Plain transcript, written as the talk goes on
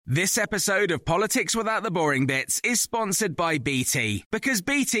This episode of Politics Without the Boring Bits is sponsored by BT, because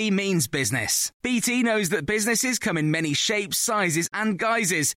BT means business. BT knows that businesses come in many shapes, sizes and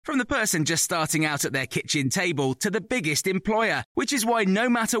guises, from the person just starting out at their kitchen table to the biggest employer, which is why no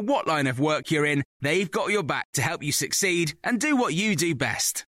matter what line of work you're in, they've got your back to help you succeed and do what you do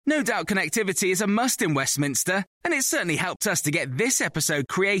best. No doubt connectivity is a must in Westminster, and it certainly helped us to get this episode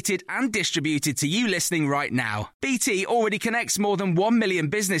created and distributed to you listening right now. BT already connects more than 1 million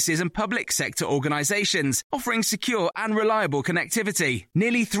businesses and public sector organisations, offering secure and reliable connectivity.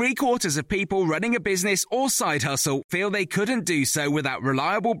 Nearly 3/4 of people running a business or side hustle feel they couldn't do so without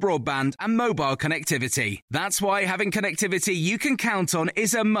reliable broadband and mobile connectivity. That's why having connectivity you can count on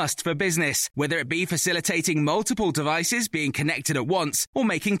is a must for business, whether it be facilitating multiple devices being connected at once, or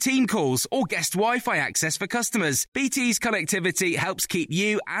making team calls or guest Wi-Fi access for customers. BT's connectivity helps keep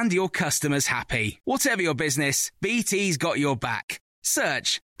you and your customers happy. Whatever your business, BT's got your back.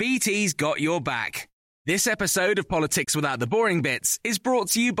 Search BT's got your back. This episode of Politics Without the Boring Bits is brought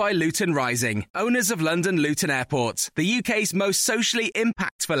to you by Luton Rising, owners of London Luton Airport, the UK's most socially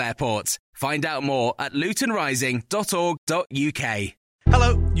impactful airport. Find out more at lutonrising.org.uk.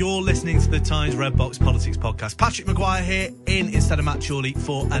 Hello, you're listening to the Times Red Box Politics Podcast. Patrick Maguire here, in instead of Matt Chorley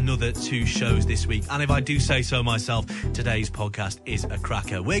for another 2 shows this week. And if I do say so myself, today's podcast is a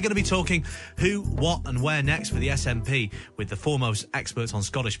cracker. We're going to be talking who, what and where next for the SNP with the foremost experts on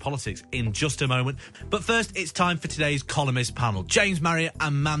Scottish politics in just a moment. But first, it's time for today's columnist panel. James Marriott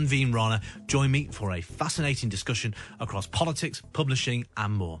and Manveen Rana join me for a fascinating discussion across politics, publishing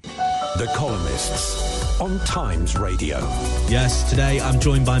and more. The Columnists on Times Radio. Yes, today I'm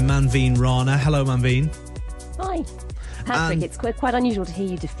joined by Manveen Rana. Hello, Manveen. Hi. Patrick, it's quite unusual to hear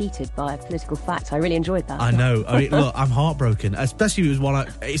you defeated by a political fact. I really enjoyed that. I know. I mean, look, I'm heartbroken, especially with one.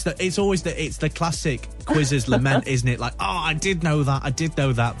 It's always the classic quizzes lament, isn't it? Like, oh, I did know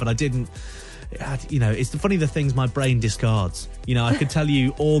that, but I didn't. You know, it's funny the things my brain discards. You know, I could tell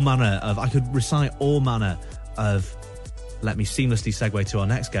you I could recite all manner of. Let me seamlessly segue to our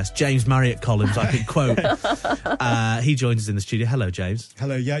next guest, James Marriott columns. I could quote. He joins us in the studio. Hello, James.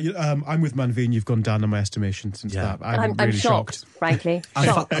 Hello. Yeah, I'm with Manveen. You've gone down in my estimation since that. I'm really shocked, frankly.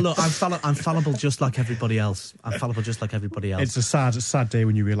 Look, I'm fallible just like everybody else. It's a sad day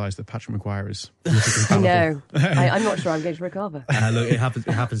when you realise that Patrick Maguire is. I know. I'm not sure I'm going to recover. Look, it happens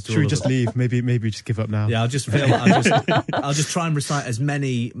to all of us. Should we just leave? Maybe just give up now. Yeah, I'll just try and recite as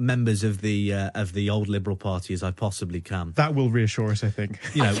many members of the old Liberal Party as I possibly can. That will reassure us, I think.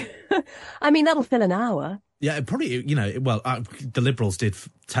 You know, I mean, that'll fill an hour. Yeah, probably. You know, well, the Liberals did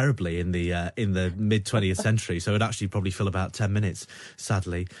terribly in the mid 20th century, so it'd actually probably fill about 10 minutes.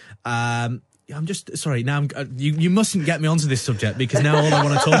 Sadly, I'm just sorry. Now you mustn't get me onto this subject because now all I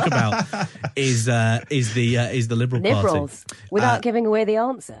want to talk about is the Liberals Party without giving away the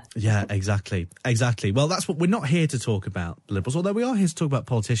answer. Yeah, exactly. Well, that's what we're not here to talk about, the Liberals, although we are here to talk about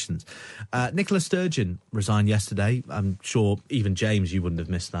politicians. Nicola Sturgeon resigned yesterday. I'm sure even James, you wouldn't have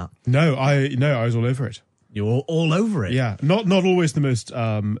missed that. No, I was all over it. You're all over it. Yeah, not always the most,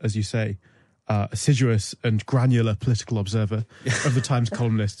 as you say, assiduous and granular political observer of the Times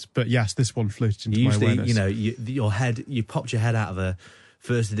columnists, but yes, this one floated into my awareness. You know, you popped your head out of a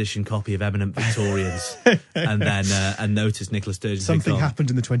first edition copy of Eminent Victorians, and then and noticed Nicola Sturgeon. Something happened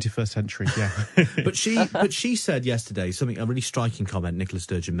in the 21st century. Yeah, but she said yesterday a really striking comment Nicola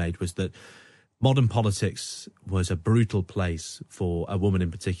Sturgeon made was that modern politics was a brutal place for a woman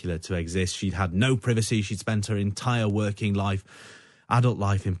in particular to exist. She'd had no privacy. She'd spent her entire working life, adult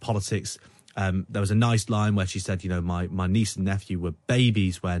life in politics. There was a nice line where she said, you know, my niece and nephew were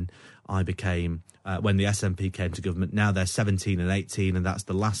babies when I became, when the SNP came to government. Now they're 17 and 18, and that's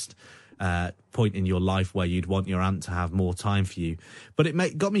the last point in your life where you'd want your aunt to have more time for you. But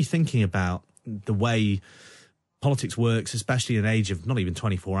it got me thinking about the way politics works, especially in an age of not even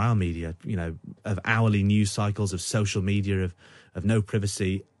 24-hour media, you know, of hourly news cycles, of social media, of no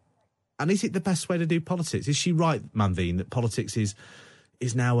privacy. And is it the best way to do politics? Is she right, Manveen, that politics is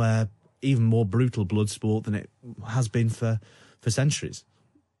now a even more brutal blood sport than it has been for centuries?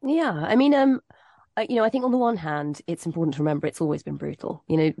 Yeah, I mean, you know, I think on the one hand, it's important to remember it's always been brutal.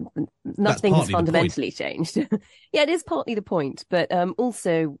 You know, nothing has fundamentally changed. Yeah, it is partly the point, but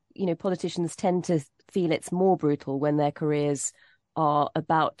also, you know, politicians tend to feel it's more brutal when their careers are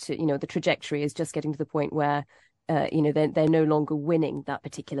about to, you know, the trajectory is just getting to the point where, you know, they're no longer winning that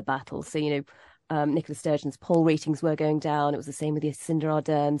particular battle. So, you know, Nicola Sturgeon's poll ratings were going down. It was the same with Jacinda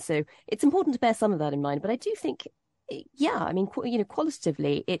Ardern. So it's important to bear some of that in mind. But I do think, yeah, I mean, you know,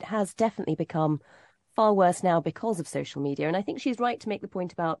 qualitatively, it has definitely become far worse now because of social media. And I think she's right to make the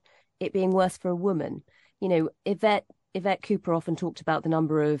point about it being worse for a woman. You know, Yvette Yvette Cooper often talked about the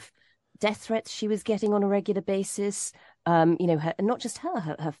number of death threats she was getting on a regular basis. Not just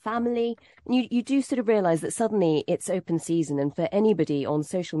her family. And you do sort of realise that suddenly it's open season, and for anybody on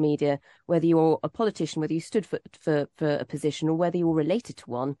social media, whether you're a politician, whether you stood for a position, or whether you're related to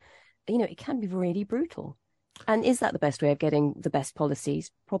one, it can be really brutal. And is that the best way of getting the best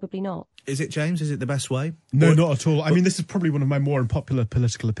policies? Probably not. Is it, James? Is it the best way? No, not at all. I mean, this is probably one of my more unpopular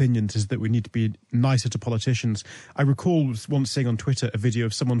political opinions, is that we need to be nicer to politicians. I recall once seeing on Twitter a video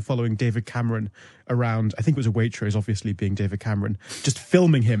of someone following David Cameron around, I think it was a Waitrose, obviously being David Cameron, just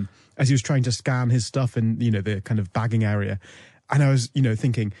filming him as he was trying to scan his stuff in, the kind of bagging area. And I was,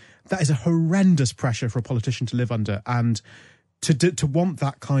 thinking, that is a horrendous pressure for a politician to live under. And to want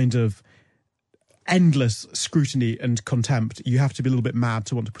that kind of endless scrutiny and contempt, you have to be a little bit mad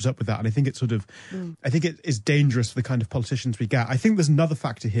to want to put up with that. And I think it's I think it is dangerous for the kind of politicians we get. I think there's another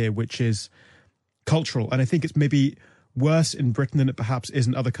factor here, which is cultural. And I think it's maybe worse in Britain than it perhaps is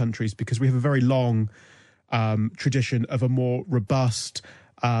in other countries, because we have a very long tradition of a more robust,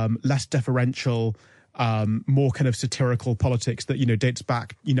 less deferential, more kind of satirical politics that, dates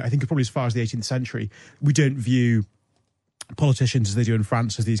back, I think probably as far as the 18th century. We don't view politicians as they do in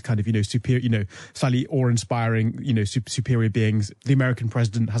France as these kind of, superior, slightly awe-inspiring, superior beings. The American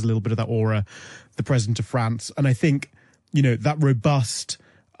president has a little bit of that aura, the president of France. And I think, that robust,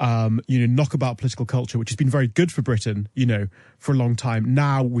 knockabout political culture, which has been very good for Britain, for a long time.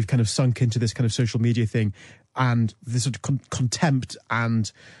 Now we've kind of sunk into this kind of social media thing and this sort of contempt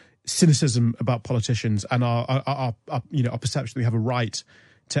and cynicism about politicians and our perception that we have a right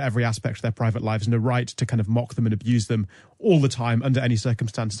to every aspect of their private lives and a right to kind of mock them and abuse them all the time under any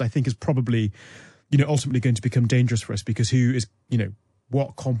circumstances, I think is probably, ultimately going to become dangerous for us, because who is,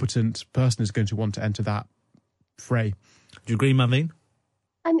 what competent person is going to want to enter that fray? Do you agree, Manveen?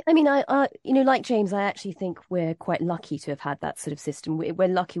 I mean, like James, I actually think we're quite lucky to have had that sort of system. We're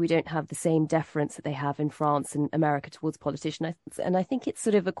lucky we don't have the same deference that they have in France and America towards politicians. And I think it's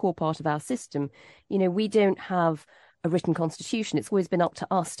sort of a core part of our system. We don't have a written constitution. It's always been up to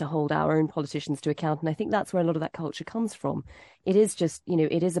us to hold our own politicians to account. And I think that's where a lot of that culture comes from. It is just,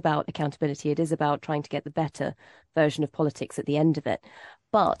 it is about accountability. It is about trying to get the better version of politics at the end of it.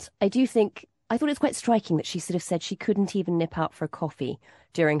 But I thought it was quite striking that she sort of said she couldn't even nip out for a coffee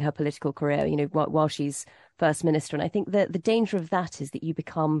during her political career, while she's First Minister. And I think that the danger of that is that you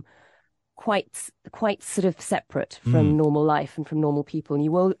become quite sort of separate from normal life and from normal people, and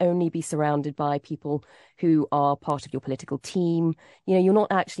you will only be surrounded by people who are part of your political team. You're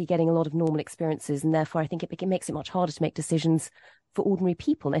not actually getting a lot of normal experiences, and therefore I think it makes it much harder to make decisions for ordinary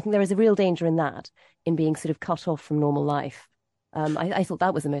people. And I think there is a real danger in that, in being sort of cut off from normal life. I thought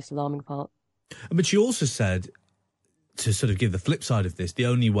that was the most alarming part. But she also said, to sort of give the flip side of this, the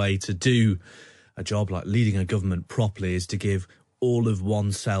only way to do a job like leading a government properly is to give all of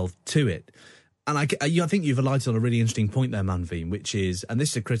oneself to it. And I think you've alighted on a really interesting point there, Manveen, which is, and this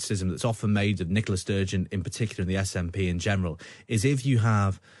is a criticism that's often made of Nicola Sturgeon in particular and the SNP in general, is if you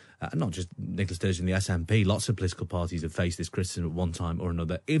have, not just Nicola Sturgeon and the SNP, lots of political parties have faced this criticism at one time or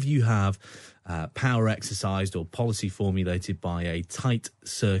another, if you have power exercised or policy formulated by a tight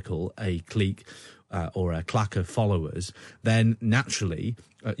circle, a clique, or a claque of followers, then naturally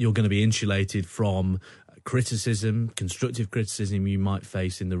you're going to be insulated from criticism, constructive criticism you might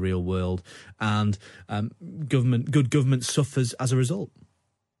face in the real world, and good government suffers as a result.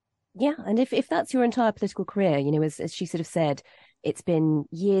 Yeah, and if that's your entire political career, as she sort of said, it's been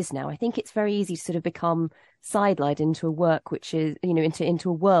years now. I think it's very easy to sort of become sidelined into a work which is, into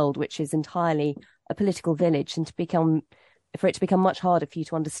a world which is entirely a political village, and for it to become much harder for you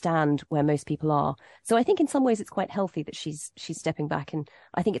to understand where most people are. So I think in some ways it's quite healthy that she's stepping back, and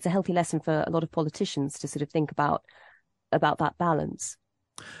I think it's a healthy lesson for a lot of politicians to sort of think about that balance.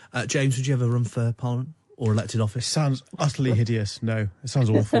 James, would you ever run for Parliament or elected office? Sounds utterly hideous. No, it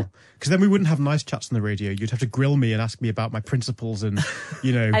sounds awful. Because then we wouldn't have nice chats on the radio. You'd have to grill me and ask me about my principles and,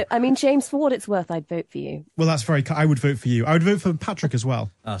 I mean, James, for what it's worth, I'd vote for you. Well, that's I would vote for you. I would vote for Patrick as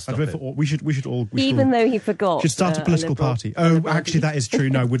well. I'd vote for all. We should all. Though he forgot. Should start a political party. Oh, actually, that is true.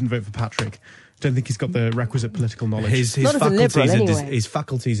 No, I wouldn't vote for Patrick. Don't think he's got the requisite political knowledge. His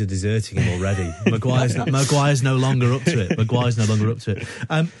faculties are deserting him already. Maguire's no longer up to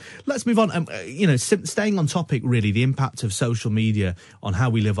it. Let's move on. Staying on topic, really, the impact of social media on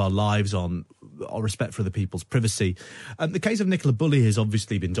how we live our lives, on or respect for other people's privacy. The case of Nicola Bulley has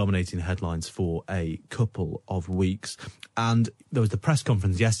obviously been dominating the headlines for a couple of weeks, and there was the press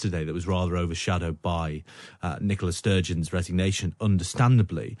conference yesterday that was rather overshadowed by Nicola Sturgeon's resignation,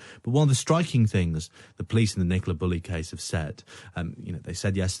 understandably. But one of the striking things the police in the Nicola Bulley case have said, they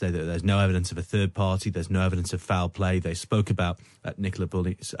said yesterday that there's no evidence of a third party, there's no evidence of foul play. They spoke about Nicola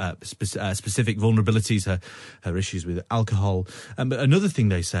Bulley's specific vulnerabilities, her issues with alcohol. But another thing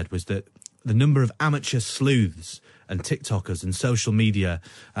they said was that the number of amateur sleuths and TikTokers and social media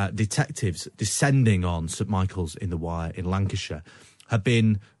detectives descending on St Michael's in the Wire in Lancashire had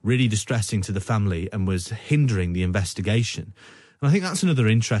been really distressing to the family and was hindering the investigation. And I think that's another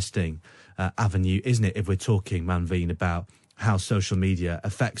interesting avenue, isn't it, if we're talking, Manveen, about how social media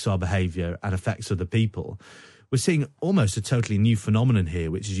affects our behaviour and affects other people. We're seeing almost a totally new phenomenon here,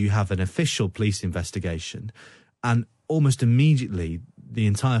 which is you have an official police investigation, and almost immediately the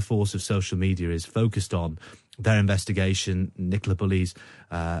entire force of social media is focused on their investigation, Nicola Bulley's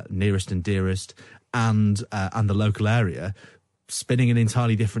nearest and dearest, and the local area, spinning an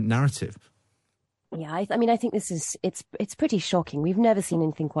entirely different narrative. Yeah, I think this is it's pretty shocking. We've never seen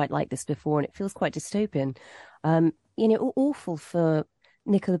anything quite like this before, and it feels quite dystopian. Awful for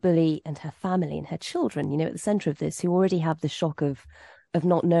Nicola Bulley and her family and her children, at the centre of this, who already have the shock of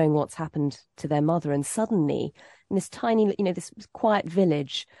not knowing what's happened to their mother. And suddenly, in this tiny, this quiet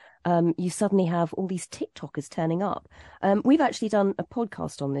village, you suddenly have all these TikTokers turning up. We've actually done a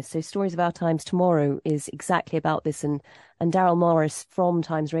podcast on this. So Stories of Our Times Tomorrow is exactly about this. And Daryl Morris from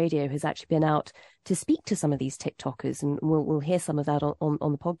Times Radio has actually been out to speak to some of these TikTokers, and we'll hear some of that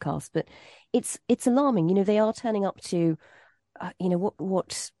on the podcast. But it's alarming. They are turning up to,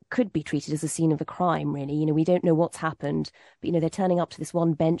 what could be treated as a scene of a crime, really. We don't know what's happened, but, they're turning up to this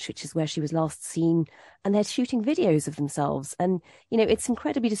one bench, which is where she was last seen, and they're shooting videos of themselves. And, it's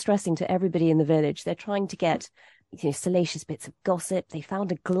incredibly distressing to everybody in the village. They're trying to get, salacious bits of gossip. They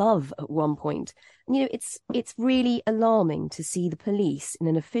found a glove at one point. And, it's really alarming to see the police in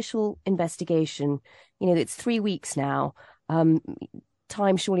an official investigation. It's 3 weeks now.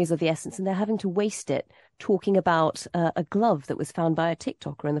 Time surely is of the essence, and they're having to waste it talking about a glove that was found by a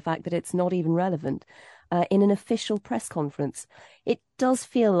TikToker and the fact that it's not even relevant in an official press conference. It does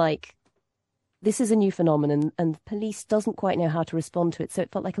feel like this is a new phenomenon, and the police doesn't quite know how to respond to it. So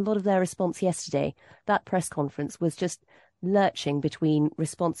it felt like a lot of their response yesterday, that press conference, was just lurching between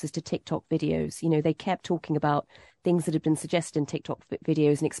responses to TikTok videos. They kept talking about things that had been suggested in TikTok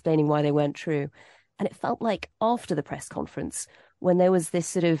videos and explaining why they weren't true. And it felt like after the press conference, when there was this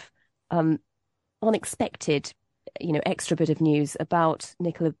sort of unexpected, extra bit of news about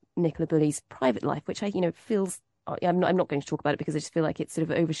Nicola Bulley's private life, which feels, I'm not going to talk about it because I just feel like it's sort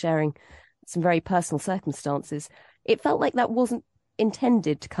of oversharing some very personal circumstances. It felt like that wasn't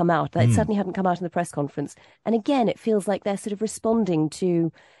intended to come out. That it certainly hadn't come out in the press conference. And again, it feels like they're sort of responding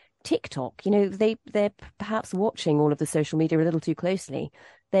to TikTok. They're perhaps watching all of the social media a little too closely.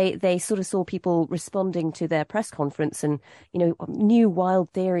 They sort of saw people responding to their press conference, and new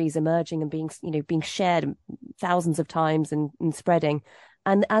wild theories emerging and being shared thousands of times and spreading,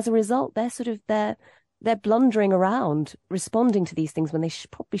 and as a result, they're blundering around responding to these things when they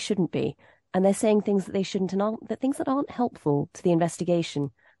probably shouldn't be, and they're saying things that they shouldn't, and that things that aren't helpful to the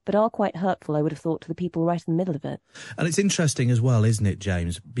investigation, but are quite hurtful, I would have thought, to the people right in the middle of it. And it's interesting as well, isn't it,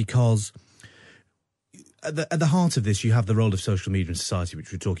 James? Because at the heart of this, you have the role of social media in society,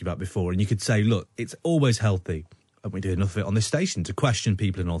 which we were talking about before. And you could say, look, it's always healthy, and we do enough of it on this station, to question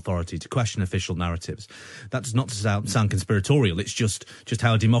people in authority, to question official narratives. That's not to sound conspiratorial. It's just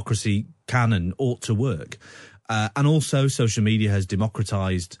how democracy can and ought to work. And also, social media has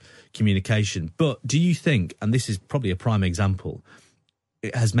democratised communication. But do you think, and this is probably a prime example,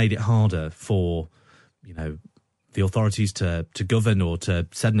 it has made it harder for, the authorities to govern or to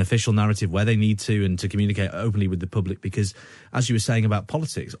set an official narrative where they need to, and to communicate openly with the public? Because, as you were saying about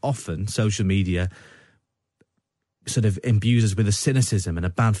politics, often social media sort of imbues us with a cynicism and a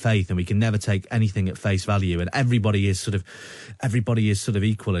bad faith, and we can never take anything at face value, and everybody is sort of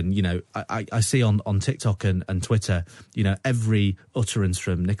equal. And I see on TikTok and Twitter, every utterance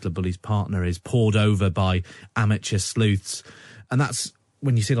from Nicola Bulley's partner is poured over by amateur sleuths, and that's,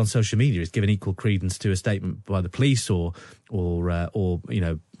 when you see it on social media, it's given equal credence to a statement by the police or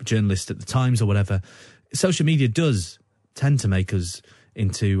journalists at the Times or whatever. Social media does tend to make us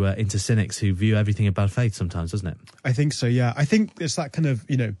into cynics who view everything in bad faith sometimes, doesn't it? I think so, yeah. I think it's that kind of,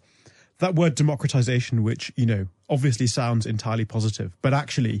 that word democratization, which, obviously sounds entirely positive, but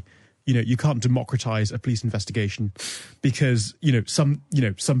actually, you can't democratize a police investigation because, some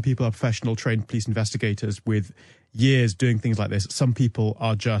people are professional trained police investigators with years doing things like this. Some people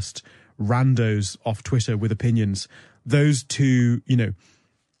are just randos off Twitter with opinions. Those two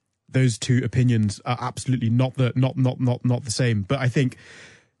opinions are absolutely not the same. But I think,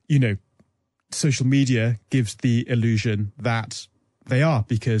 social media gives the illusion that they are,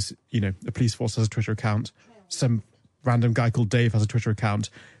 because, the police force has a Twitter account. Some random guy called Dave has a Twitter account.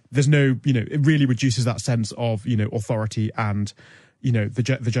 There's no, it really reduces that sense of, authority and,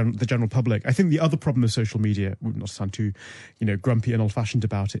 the general public. I think the other problem with social media, not to sound too, grumpy and old-fashioned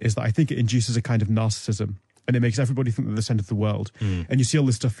about it, is that I think it induces a kind of narcissism, and it makes everybody think they're the centre of the world. And you see all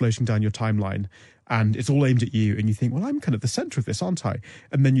this stuff floating down your timeline, and it's all aimed at you, and you think, well, I'm kind of the centre of this, aren't I?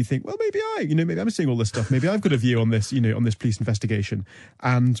 And then you think, well, maybe maybe I'm seeing all this stuff. Maybe I've got a view on this, on this police investigation.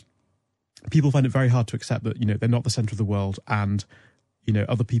 And people find it very hard to accept that, they're not the centre of the world, and,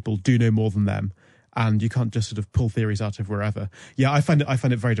 other people do know more than them. And you can't just sort of pull theories out of wherever. Yeah, I find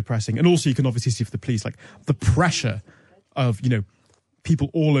it very depressing. And also you can obviously see for the police, like the pressure of, people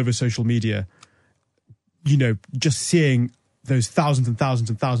all over social media, just seeing those thousands and thousands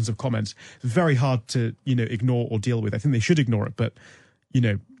and thousands of comments. It's very hard to, ignore or deal with. I think they should ignore it, but,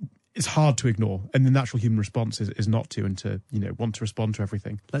 it's hard to ignore. And the natural human response is not to, and to, want to respond to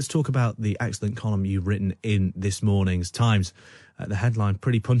everything. Let's talk about the excellent column you've written in this morning's Times. The headline,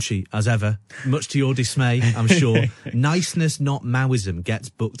 pretty punchy as ever, much to your dismay, I'm sure. Niceness, not Maoism, gets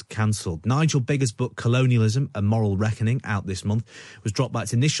booked cancelled. Nigel Biggar's book, Colonialism, A Moral Reckoning, out this month, was dropped by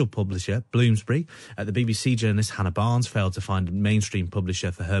its initial publisher, Bloomsbury. The BBC journalist Hannah Barnes failed to find a mainstream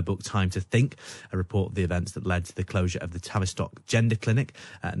publisher for her book, Time to Think, a report of the events that led to the closure of the Tavistock Gender Clinic.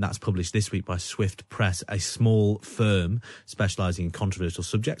 And that's published this week by Swift Press, a small firm specialising in controversial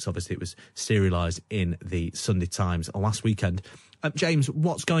subjects. Obviously, it was serialised in the Sunday Times last weekend. James,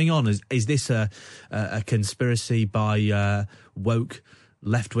 what's going on? Is this a conspiracy by woke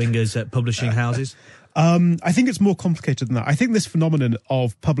left-wingers at publishing houses? I think it's more complicated than that. I think this phenomenon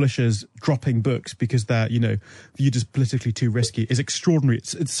of publishers dropping books because they're, viewed as politically too risky is extraordinary.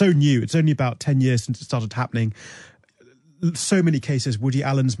 It's so new. It's only about 10 years since it started happening. So many cases. Woody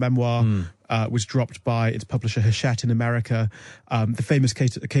Allen's memoir was dropped by its publisher Hachette in America. The famous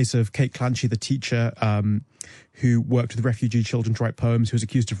case of Kate Clancy, the teacher who worked with refugee children to write poems, who was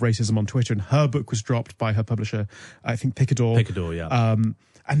accused of racism on Twitter, and her book was dropped by her publisher, I think Picador. Picador, yeah.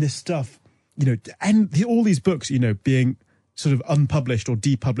 And this stuff, and all these books, being sort of unpublished or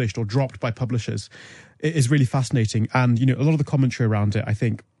depublished or dropped by publishers, it is really fascinating. And, a lot of the commentary around it, I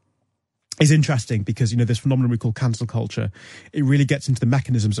think, is interesting because, this phenomenon we call cancel culture, it really gets into the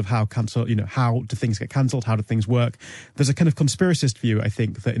mechanisms of how how do things get cancelled? How do things work? There's a kind of conspiracist view, I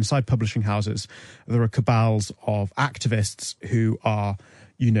think, that inside publishing houses, there are cabals of activists who are,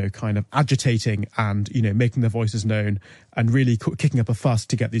 kind of agitating and, making their voices known and really kicking up a fuss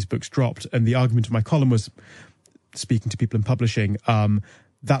to get these books dropped. And the argument of my column was, speaking to people in publishing,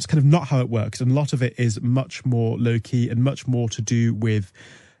 that's kind of not how it works. And a lot of it is much more low-key and much more to do with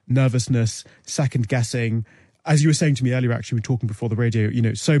nervousness, second guessing. As you were saying to me earlier, actually, we were talking before the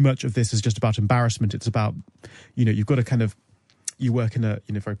radio, so much of this is just about embarrassment. It's about, you've got to kind of, you work in a,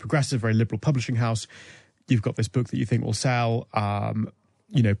 very progressive, very liberal publishing house. You've got this book that you think will sell,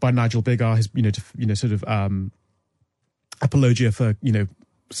 by Nigel Biggar, his, sort of, apologia for,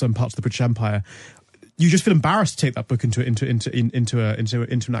 some parts of the British Empire. You just feel embarrassed to take that book into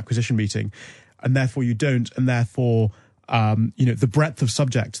an acquisition meeting, and therefore you don't, and therefore, the breadth of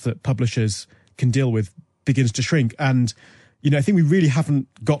subjects that publishers can deal with begins to shrink. And, I think we really haven't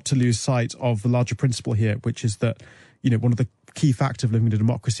got to lose sight of the larger principle here, which is that, one of the key factors of living in a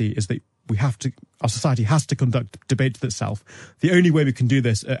democracy is that our society has to conduct debates with itself. The only way we can do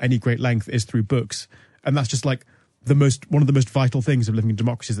this at any great length is through books. And that's just like one of the most vital things of living in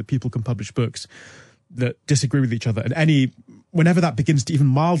democracy, is that people can publish books that disagree with each other. And whenever that begins to even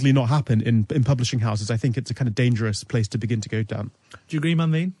mildly not happen in publishing houses, I think it's a kind of dangerous place to begin to go down. Do you agree,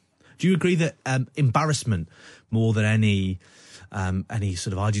 Manveen? Do you agree that embarrassment, more than any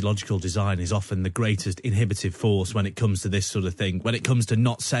sort of ideological design, is often the greatest inhibitive force when it comes to this sort of thing, when it comes to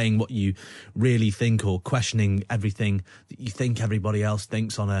not saying what you really think or questioning everything that you think everybody else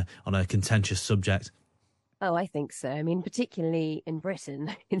thinks on a contentious subject? Oh, I think so. I mean, particularly in Britain,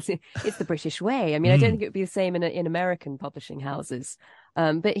 it's the British way. I mean, I don't think it would be the same in American publishing houses.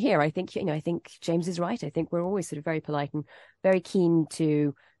 But here, I think James is right. I think we're always sort of very polite and very keen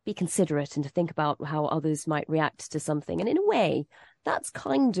to be considerate and to think about how others might react to something. And in a way, that's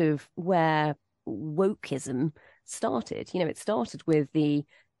kind of where wokeism started. It started with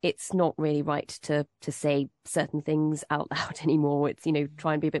it's not really right to say certain things out loud anymore. It's,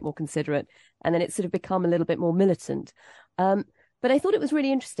 try and be a bit more considerate. And then it's sort of become a little bit more militant. But I thought it was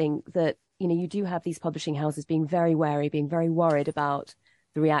really interesting that, you do have these publishing houses being very wary, being very worried about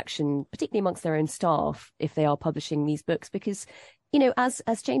the reaction, particularly amongst their own staff, if they are publishing these books, because,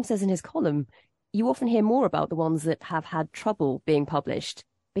 as James says in his column, you often hear more about the ones that have had trouble being published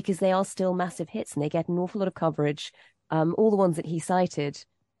because they are still massive hits and they get an awful lot of coverage. All the ones that he cited,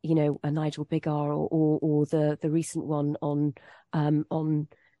 a Nigel Bigar or the recent one on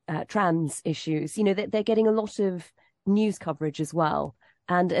trans issues, they're getting a lot of news coverage as well.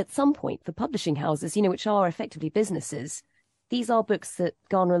 And at some point, for publishing houses, which are effectively businesses, these are books that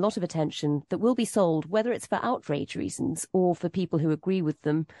garner a lot of attention that will be sold, whether it's for outrage reasons or for people who agree with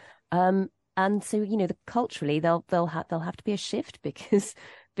them. And so, culturally, they'll have to be a shift because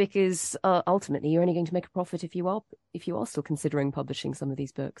ultimately you're only going to make a profit if you are still considering publishing some of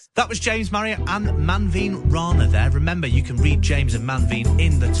these books. That was James Marriott and Manveen Rana there. Remember, you can read James and Manveen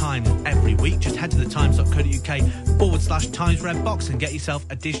in The Times every week. Just head to thetimes.co.uk/Times Red Box and get yourself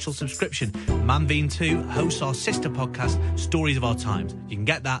a digital subscription. Manveen too hosts our sister podcast, Stories of Our Times. You can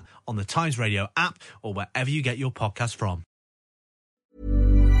get that on the Times Radio app or wherever you get your podcasts from.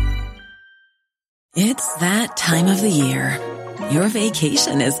 It's that time of the year. Your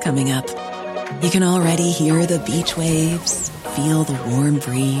vacation is coming up. You can already hear the beach waves, feel the warm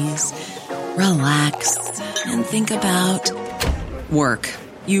breeze, relax, and think about work.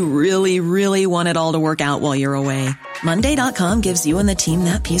 You really, really want it all to work out while you're away. Monday.com gives you and the team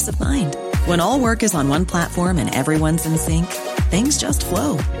that peace of mind. When all work is on one platform and everyone's in sync, things just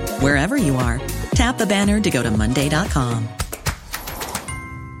flow. Wherever you are, tap the banner to go to Monday.com.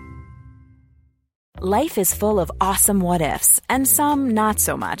 Life is full of awesome what-ifs, and some not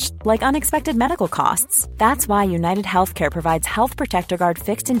so much, like unexpected medical costs. That's why United Healthcare provides Health Protector Guard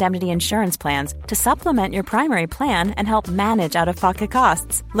fixed indemnity insurance plans to supplement your primary plan and help manage out-of-pocket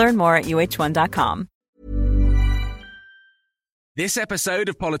costs. Learn more at uh1.com. This episode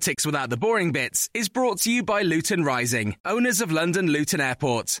of Politics Without the Boring Bits is brought to you by Luton Rising, owners of London Luton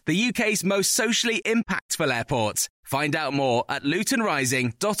Airport, the UK's most socially impactful airport. Find out more at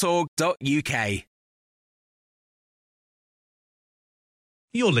lutonrising.org.uk.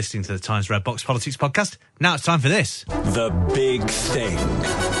 You're listening to the Times Red Box Politics Podcast. Now it's time for this. The Big Thing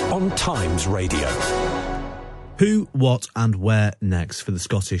on Times Radio. Who, what and where next for the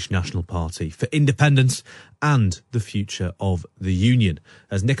Scottish National Party, for independence and the future of the Union?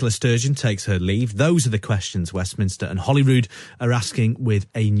 As Nicola Sturgeon takes her leave, those are the questions Westminster and Holyrood are asking with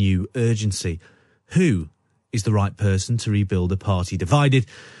a new urgency. Who is the right person to rebuild a party divided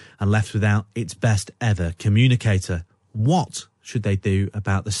and left without its best ever communicator? What should they do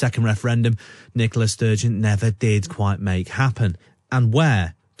about the second referendum Nicola Sturgeon never did quite make happen? And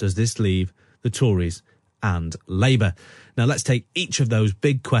where does this leave the Tories and Labour? Now, let's take each of those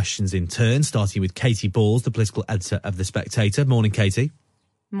big questions in turn, starting with Katy Balls, the political editor of The Spectator. Morning, Katy.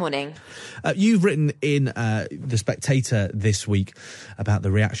 Morning. You've written in The Spectator this week about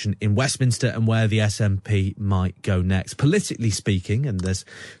the reaction in Westminster and where the SNP might go next. Politically speaking, and there's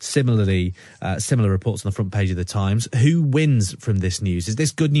similar reports on the front page of the Times, who wins from this news? Is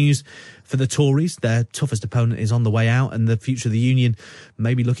this good news for the Tories? Their toughest opponent is on the way out and the future of the Union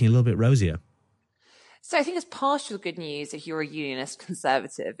may be looking a little bit rosier. So I think it's partial good news if you're a unionist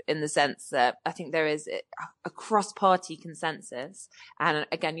conservative, in the sense that I think there is a cross-party consensus. And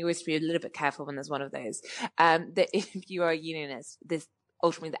again, you always have to be a little bit careful when there's one of those. That if you are a unionist,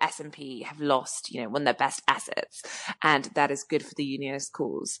 ultimately the SNP have lost, one of their best assets. And that is good for the unionist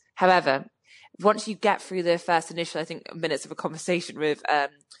cause. However, once you get through the first initial, I think, minutes of a conversation with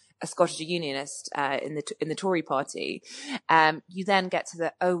a Scottish unionist in the Tory party, you then get to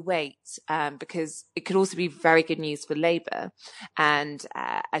the because it could also be very good news for Labour. And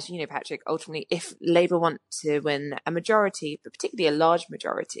as you know, Patrick, ultimately, if Labour want to win a majority, but particularly a large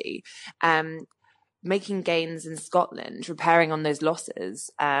majority, making gains in Scotland, repairing on those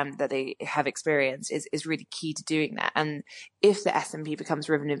losses that they have experienced is really key to doing that. And if the SNP becomes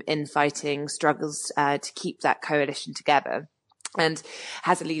riven of infighting, struggles to keep that coalition together, and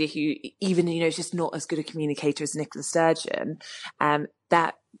has a leader who even, is just not as good a communicator as Nicola Sturgeon,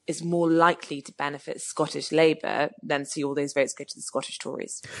 that is more likely to benefit Scottish Labour than see all those votes go to the Scottish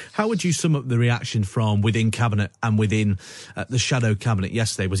Tories. How would you sum up the reaction from within Cabinet and within the shadow Cabinet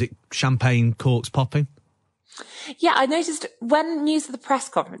yesterday? Was it champagne corks popping? Yeah, I noticed when news of the press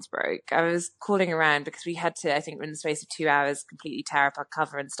conference broke, I was calling around because we had to, I think, in the space of 2 hours, completely tear up our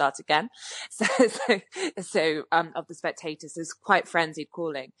cover and start again. So of The Spectator, so it was quite frenzied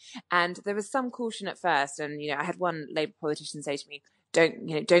calling. And there was some caution at first. And, I had one Labour politician say to me,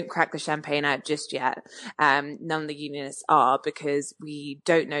 don't crack the champagne out just yet. None of the unionists are, because we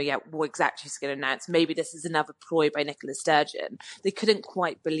don't know yet what exactly she's going to announce. Maybe this is another ploy by Nicola Sturgeon. They couldn't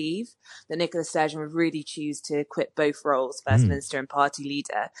quite believe that Nicola Sturgeon would really choose to quit both roles, First Minister and party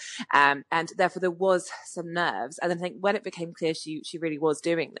leader. And therefore there was some nerves. And I think when it became clear she really was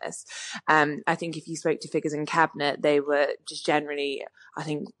doing this, I think if you spoke to figures in cabinet, they were just generally, I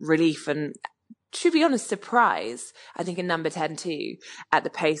think, relief and, to be honest, surprise, I think, in Number 10 too, at the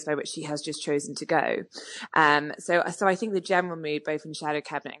pace by which she has just chosen to go. So I think the general mood, both in shadow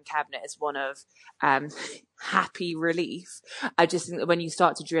cabinet and cabinet, is one of happy relief. I just think that when you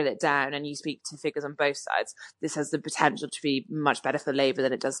start to drill it down and you speak to figures on both sides, this has the potential to be much better for Labour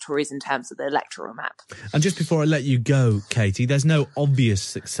than it does Tories in terms of the electoral map. And just before I let you go, Katie, there's no obvious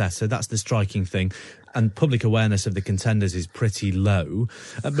successor. That's the striking thing. And public awareness of the contenders is pretty low.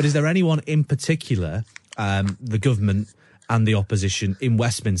 But is there anyone in particular, the government and the opposition in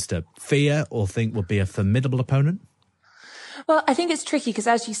Westminster, fear or think would be a formidable opponent? Well, I think it's tricky because,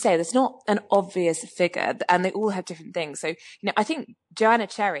 as you say, there's not an obvious figure, and they all have different things. So, I think Joanna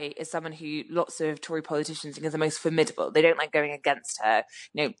Cherry is someone who lots of Tory politicians think is the most formidable. They don't like going against her.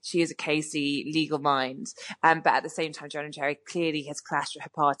 She is a Casey legal mind, but at the same time, Joanna Cherry clearly has clashed with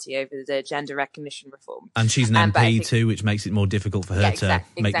her party over the gender recognition reform. And she's an MP too, which makes it more difficult for her to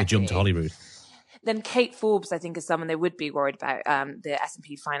make the jump to Holyrood. Then Kate Forbes, I think, is someone they would be worried about, the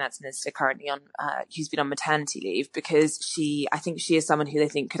SNP finance minister currently who's been on maternity leave, because I think she is someone who they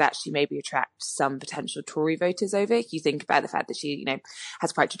think could actually maybe attract some potential Tory voters over. If you think about the fact that she,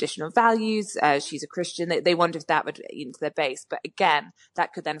 has quite traditional values, she's a Christian, they wonder if that would into their base. But again,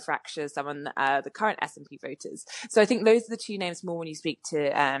 that could then fracture the current SNP voters. So I think those are the two names more when you speak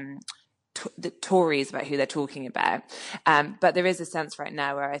to the Tories about who they're talking about. But there is a sense right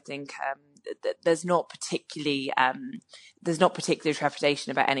now where I think there's not particularly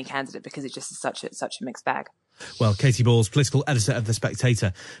trepidation about any candidate, because it just is such a mixed bag. Well, Katie Balls, political editor of The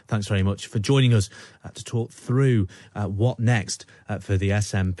Spectator, thanks very much for joining us to talk through what next for the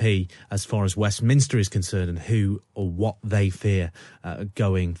SNP as far as Westminster is concerned, and who or what they fear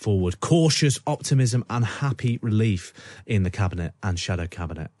going forward. Cautious optimism and happy relief in the cabinet and shadow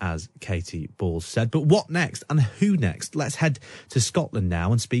cabinet, as Katie Balls said. But what next and who next? Let's head to Scotland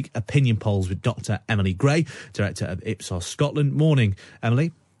now and speak opinion polls with Dr. Emily Gray, director of Ipsos Scotland. Morning,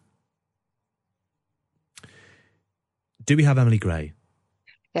 Emily. Do we have Emily Gray?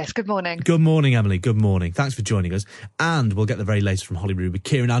 Yes, good morning. Good morning, Emily. Good morning. Thanks for joining us. And we'll get the very latest from Holyrood with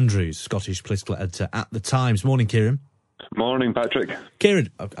Kieran Andrews, Scottish political editor at The Times. Morning, Kieran. Morning, Patrick.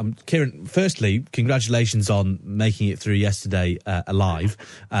 Kieran, firstly, congratulations on making it through yesterday alive.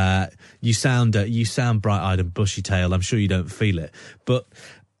 You sound bright-eyed and bushy-tailed. I'm sure you don't feel it. But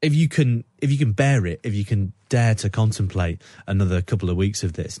if you can bear it, if you can dare to contemplate another couple of weeks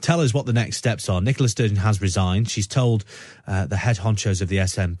of this, tell us what the next steps are. Nicola Sturgeon has resigned. She's told the head honchos of the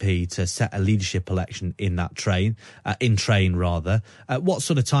SNP to set a leadership election in train. What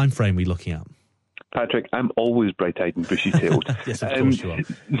sort of time frame are we looking at? Patrick, I'm always bright-eyed and bushy-tailed. Yes, of course you are.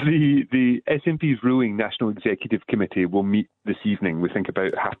 The SNP's ruling National Executive Committee will meet this evening, we think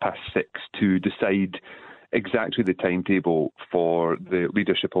about 6:30, to decide exactly the timetable for the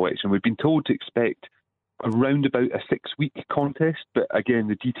leadership election. We've been told to expect around about a 6-week contest, but again,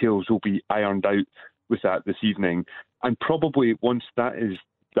 the details will be ironed out with that this evening. And probably once that is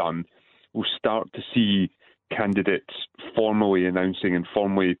done, we'll start to see candidates formally announcing and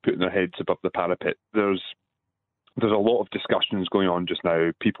formally putting their heads above the parapet. There's a lot of discussions going on just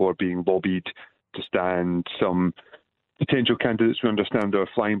now. People are being lobbied to stand. Some potential candidates, we understand, are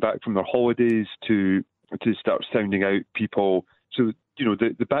flying back from their holidays to start sounding out people. So,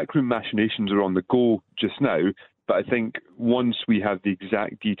 the backroom machinations are on the go just now. But I think once we have the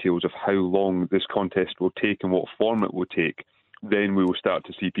exact details of how long this contest will take and what form it will take, then we will start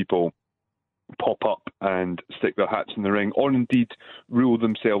to see people pop up and stick their hats in the ring, or indeed rule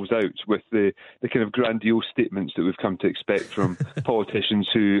themselves out with the kind of grandiose statements that we've come to expect from politicians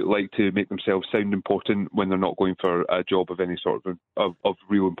who like to make themselves sound important when they're not going for a job of any sort of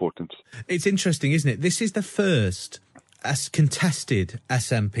real importance. It's interesting, isn't it? This is the first contested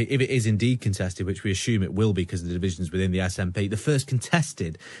SNP, if it is indeed contested, which we assume it will be because of the divisions within the SNP, the first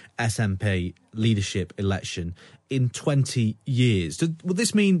contested SNP leadership election in 20 years. Will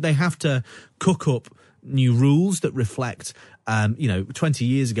this mean they have to cook up new rules that reflect You 20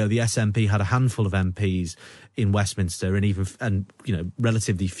 years ago, the SNP had a handful of MPs in Westminster and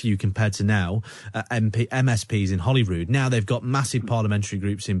relatively few compared to now, MSPs in Holyrood. Now they've got massive parliamentary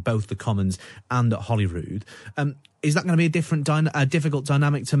groups in both the Commons and at Holyrood. Is that going to be a difficult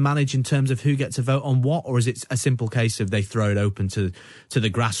dynamic to manage in terms of who gets to vote on what, or is it a simple case of they throw it open to the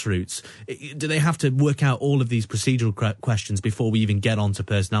grassroots? Do they have to work out all of these procedural questions before we even get on to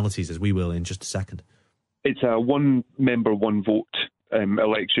personalities, as we will in just a second? It's a one member, one vote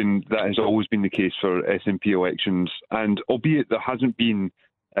election. That has always been the case for SNP elections, and albeit there hasn't been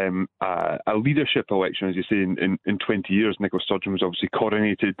a leadership election, as you say, in 20 years, Nicola Sturgeon was obviously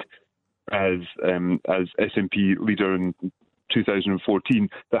coronated as SNP leader in 2014,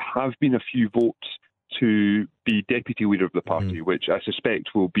 there have been a few votes to be deputy leader of the party, which I suspect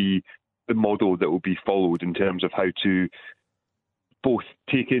will be the model that will be followed in terms of how to both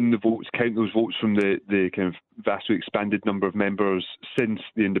take in the votes, count those votes from the kind of vastly expanded number of members since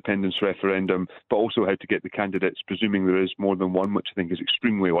the independence referendum, but also how to get the candidates, presuming there is more than one, which I think is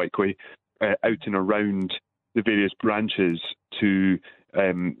extremely likely, out and around the various branches to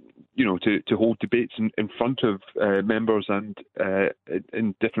hold debates in front of members and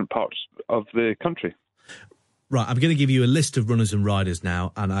in different parts of the country. Right, I'm going to give you a list of runners and riders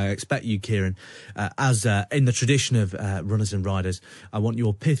now, and I expect you, Kieran, as in the tradition of runners and riders, I want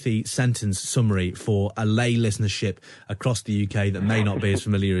your pithy sentence summary for a lay listenership across the UK that may not be as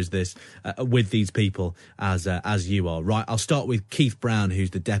familiar as this with these people as you are. Right, I'll start with Keith Brown,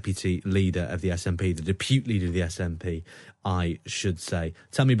 who's the deputy leader of the SNP, the depute leader of the SNP, I should say.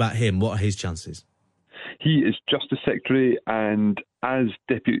 Tell me about him. What are his chances? He is Justice Secretary, and as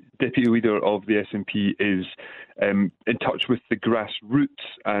deputy leader of the SNP is in touch with the grassroots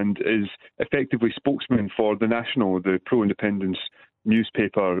and is effectively spokesman for The National, the pro-independence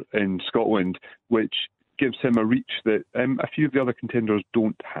newspaper in Scotland, which gives him a reach that a few of the other contenders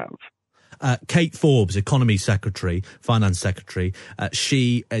don't have. Kate Forbes, Economy Secretary, Finance Secretary.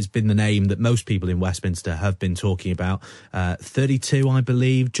 She has been the name that most people in Westminster have been talking about. 32, I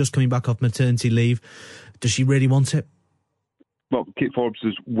believe, just coming back off maternity leave. Does she really want it? Well, Kate Forbes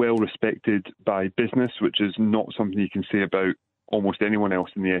is well respected by business, which is not something you can say about almost anyone else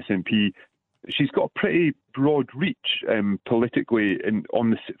in the SNP. She's got a pretty broad reach politically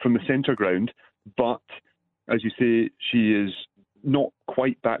from the centre ground, but as you say, she is not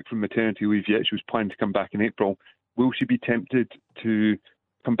quite back from maternity leave yet. She was planning to come back in April. Will she be tempted to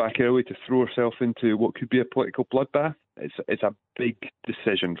come back early to throw herself into what could be a political bloodbath? It's a big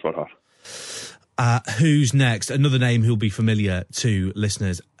decision for her. Who's next? Another name who'll be familiar to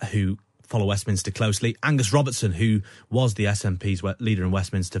listeners who follow Westminster closely. Angus Robertson, who was the SNP's leader in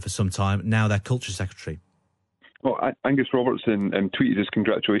Westminster for some time, now their Culture Secretary. Well, Angus Robertson tweeted his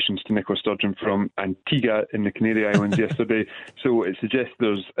congratulations to Nicola Sturgeon from Antigua in the Canary Islands yesterday. So it suggests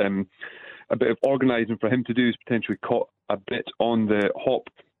there's a bit of organising for him to do. He's potentially caught a bit on the hop.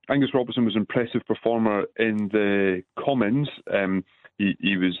 Angus Robertson was an impressive performer in the Commons.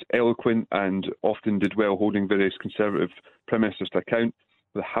 He was eloquent and often did well holding various Conservative Prime Ministers to account.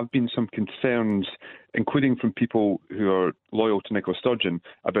 There have been some concerns, including from people who are loyal to Nicola Sturgeon,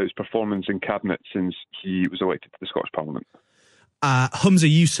 about his performance in Cabinet since he was elected to the Scottish Parliament. Humza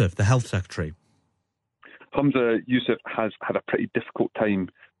Yousaf, the Health Secretary. Humza Yousaf has had a pretty difficult time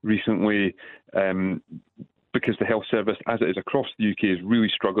recently because the health service, as it is across the UK, is really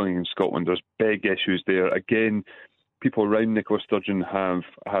struggling in Scotland. There's big issues there. Again, people around Nicola Sturgeon have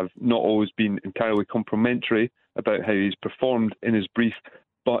not always been entirely complimentary about how he's performed in his brief.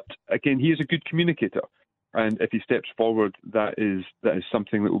 But again, he is a good communicator. And if he steps forward, that is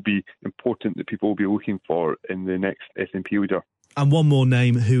something that will be important that people will be looking for in the next SNP leader. And one more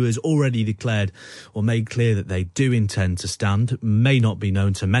name who has already declared or made clear that they do intend to stand, may not be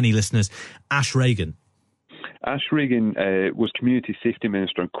known to many listeners, Ash Regan. Ash Regan was Community Safety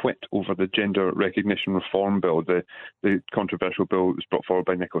Minister and quit over the Gender Recognition Reform Bill, the controversial bill that was brought forward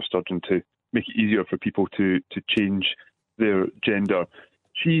by Nicola Sturgeon to make it easier for people to change their gender.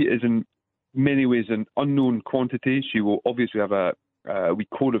 She is in many ways an unknown quantity. She will obviously have a wee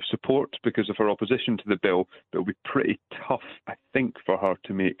code of support because of her opposition to the bill, but it'll be pretty tough, I think, for her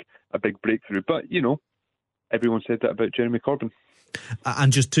to make a big breakthrough. But, everyone said that about Jeremy Corbyn.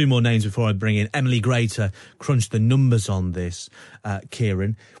 And just two more names before I bring in Emily Gray to crunch the numbers on this,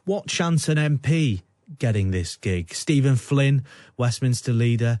 Kieran. What chance an MP getting this gig? Stephen Flynn, Westminster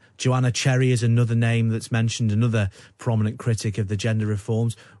leader. Joanna Cherry is another name that's mentioned, another prominent critic of the gender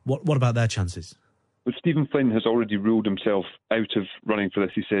reforms. What about their chances? Well, Stephen Flynn has already ruled himself out of running for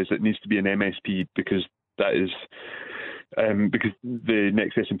this. He says it needs to be an MSP because that is because the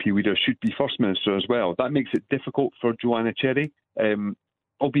next SNP leader should be First Minister as well. That makes it difficult for Joanna Cherry,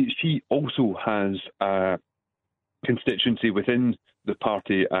 albeit she also has a constituency within the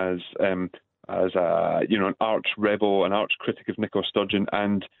party as an arch rebel, an arch critic of Nicola Sturgeon,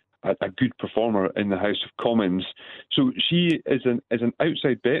 and a good performer in the House of Commons. So she is an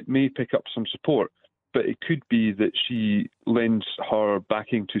outside bet, may pick up some support, but it could be that she lends her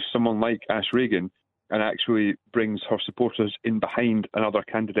backing to someone like Ash Regan and actually brings her supporters in behind another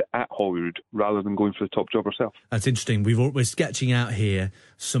candidate at Holyrood rather than going for the top job herself. That's interesting. We're sketching out here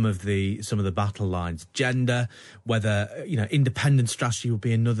some of the battle lines. Gender, whether independent strategy will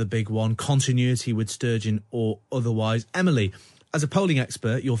be another big one, continuity with Sturgeon or otherwise. Emily, as a polling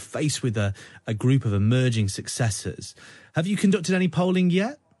expert, you're faced with a group of emerging successors. Have you conducted any polling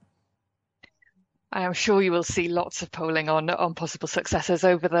yet? I am sure you will see lots of polling on possible successors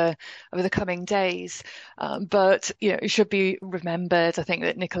over the coming days. But it should be remembered, I think,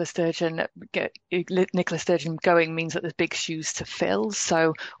 that Nicola Sturgeon going means that there's big shoes to fill.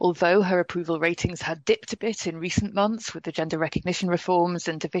 So although her approval ratings had dipped a bit in recent months with the gender recognition reforms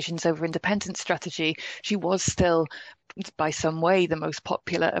and divisions over independent strategy, she was still by some way the most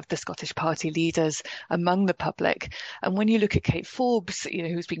popular of the Scottish Party leaders among the public. And when you look at Kate Forbes,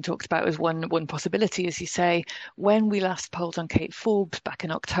 who's being talked about as one possibility, as you say, when we last polled on Kate Forbes back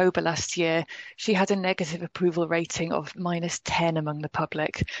in October last year, she had a negative approval rating of -10 among the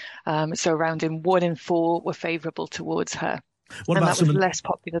public. So around 1 in 4 were favourable towards her. And that was less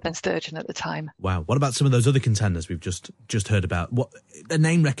popular than Sturgeon at the time. Wow. What about some of those other contenders we've just heard about? What the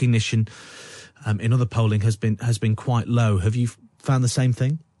name recognition in other polling has been quite low. Have you found the same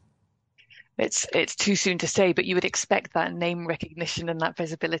thing? It's too soon to say, but you would expect that name recognition and that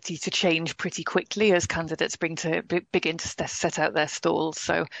visibility to change pretty quickly as candidates begin to set out their stalls.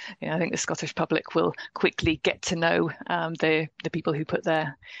 So, I think the Scottish public will quickly get to know the people who put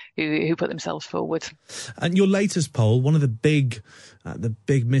themselves forward. And your latest poll, one of the big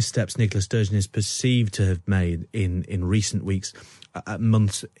missteps Nicola Sturgeon is perceived to have made in recent weeks,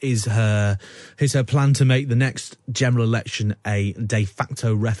 months, is her plan to make the next general election a de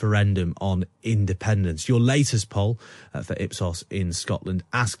facto referendum on independence. Your latest poll for Ipsos in Scotland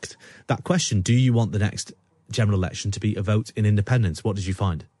asked that question: do you want the next general election to be a vote in independence? What did you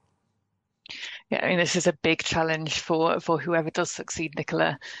find? Yeah, this is a big challenge for whoever does succeed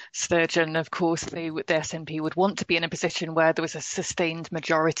Nicola Sturgeon. Of course, the SNP would want to be in a position where there was a sustained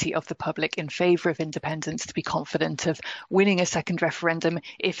majority of the public in favour of independence to be confident of winning a second referendum,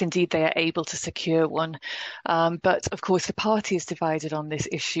 if indeed they are able to secure one. But of course, the party is divided on this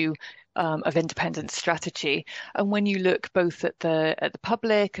issue of independent strategy. And when you look both at the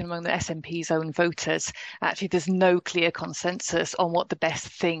public and among the SNP's own voters, actually there's no clear consensus on what the best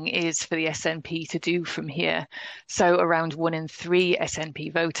thing is for the SNP to do from here. So around 1 in 3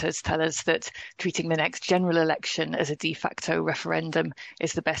 SNP voters tell us that treating the next general election as a de facto referendum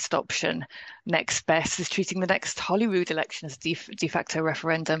is the best option. Next best is treating the next Holyrood election as a de facto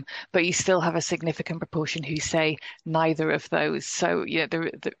referendum, but you still have a significant proportion who say neither of those. So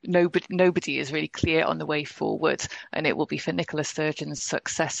nobody is really clear on the way forward, and it will be for Nicola Sturgeon's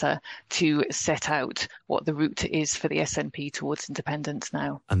successor to set out what the route is for the SNP towards independence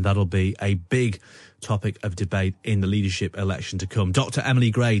now. And that'll be a big topic of debate in the leadership election to come. Dr.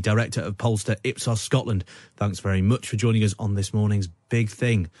 Emily Gray, Director of Pollster Ipsos Scotland, thanks very much for joining us on this morning's Big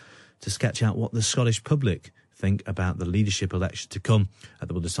Thing to sketch out what the Scottish public think about the leadership election to come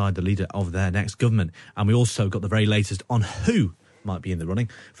that will decide the leader of their next government. And we also got the very latest on who might be in the running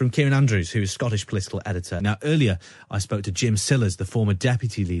from Kieran Andrews, who is Scottish political editor. Now, earlier I spoke to Jim Sillars, the former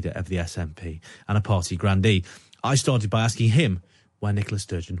deputy leader of the SNP and a party grandee. I started by asking him where Nicola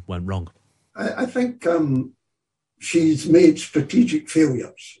Sturgeon went wrong. I think she's made strategic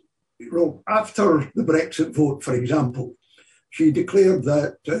failures. After the Brexit vote, for example, she declared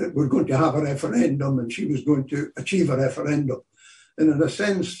that we're going to have a referendum and she was going to achieve a referendum. And in a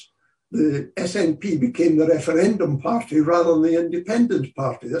sense, the SNP became the referendum party rather than the independence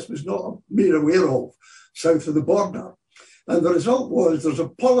party. This was not made aware of south of the border. And the result was there's a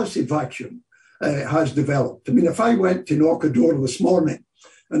policy vacuum has developed. I mean, if I went to knock a door this morning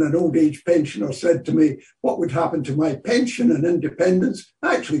and an old age pensioner said to me, what would happen to my pension and independence?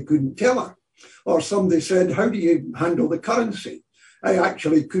 I actually couldn't tell her. Or somebody said, how do you handle the currency? I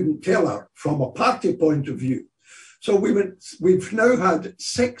actually couldn't tell her from a party point of view. So we've now had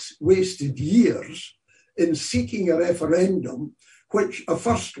 6 wasted years in seeking a referendum, which a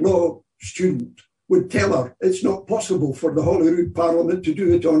first law student would tell her it's not possible for the Holyrood Parliament to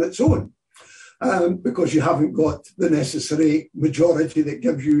do it on its own, because you haven't got the necessary majority that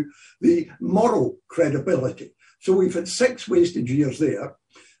gives you the moral credibility. So we've had 6 wasted years there.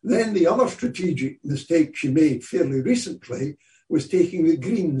 Then the other strategic mistake she made fairly recently was taking the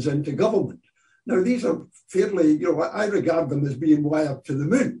Greens into government. Now, these are fairly, I regard them as being wired to the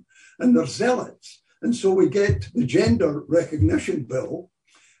moon, and they're zealots. And so we get the gender recognition bill,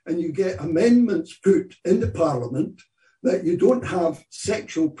 and you get amendments put into Parliament that you don't have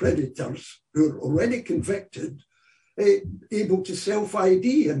sexual predators who are already convicted able to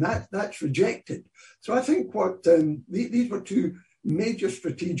self-ID, and that's rejected. So I think what these were 2 major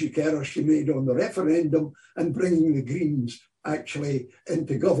strategic errors she made on the referendum and bringing the Greens actually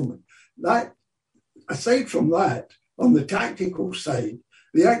into government. That, aside from that, on the tactical side,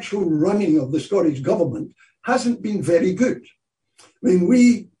 the actual running of the Scottish government hasn't been very good. I mean,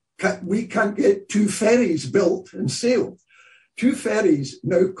 we can't get 2 ferries built and sailed. 2 ferries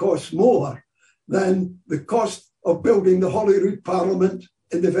now cost more than the cost of building the Holyrood Parliament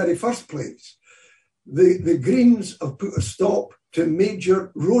in the very first place. The Greens have put a stop to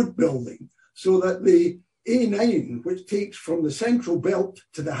major road building so that the A9, which takes from the Central Belt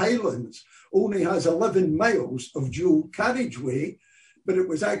to the Highlands, only has 11 miles of dual carriageway, but it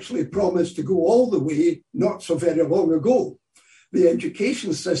was actually promised to go all the way not so very long ago. The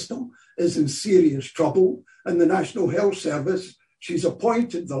education system is in serious trouble, and the National Health Service, she's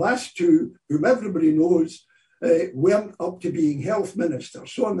appointed the last 2, whom everybody knows, weren't up to being health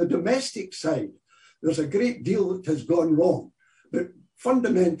ministers. So on the domestic side, there's a great deal that has gone wrong. But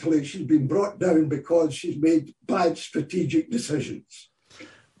fundamentally, she's been brought down because she's made bad strategic decisions.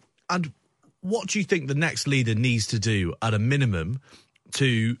 And what do you think the next leader needs to do at a minimum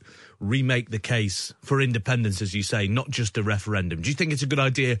to remake the case for independence, as you say, not just a referendum? Do you think it's a good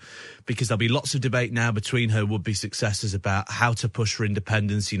idea? Because there'll be lots of debate now between her would-be successors about how to push for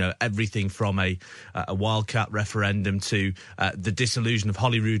independence, everything from a wildcat referendum to the dissolution of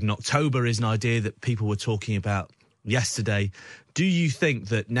Holyrood in October is an idea that people were talking about yesterday. Do you think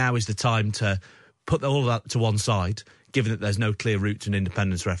that now is the time to put all of that to one side, given that there's no clear route to an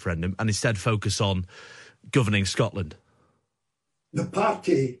independence referendum, and instead focus on governing Scotland? The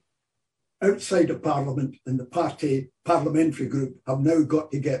party outside of Parliament and the party parliamentary group have now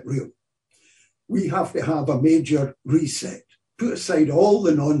got to get real. We have to have a major reset. Put aside all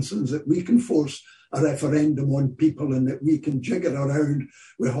the nonsense that we can force a referendum on people and that we can jigger around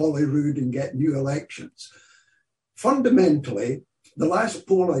with Holyrood and get new elections. Fundamentally, the last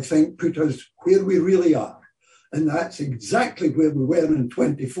poll, I think, put us where we really are. And that's exactly where we were in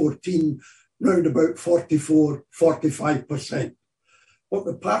 2014, round about 44, 45%. What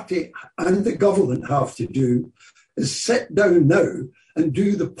the party and the government have to do is sit down now and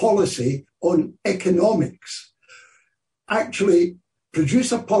do the policy on economics. Actually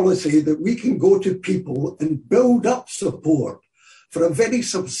produce a policy that we can go to people and build up support for a very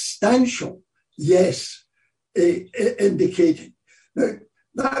substantial yes indicating. Now,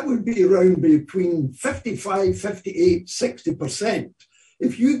 that would be around between 55, 58, 60%.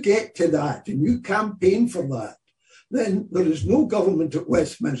 If you get to that and you campaign for that, then there is no government at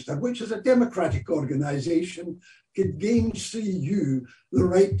Westminster, which is a democratic organisation, could gainsay you the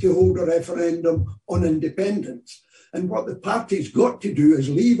right to hold a referendum on independence. And what the party's got to do is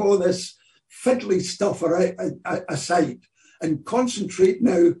leave all this fiddly stuff aside and concentrate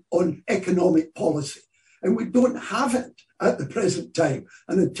now on economic policy. And we don't have it at the present time.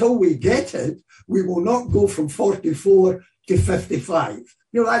 And until we get it, we will not go from 44 to 55.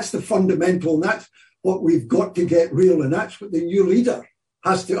 That's the fundamental, and that's what we've got to get real, and that's what the new leader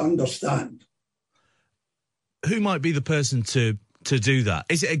has to understand. Who might be the person to do that?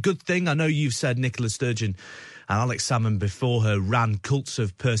 Is it a good thing? I know you've said Nicola Sturgeon and Alex Salmond before her ran cults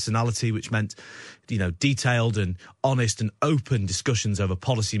of personality, which meant, detailed and honest and open discussions over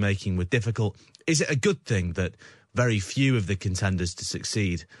policy making were difficult. Is it a good thing that very few of the contenders to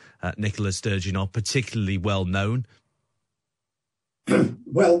succeed Nicola Sturgeon are particularly well known?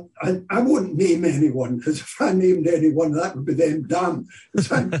 Well, I won't name anyone, because if I named anyone, that would be them damned.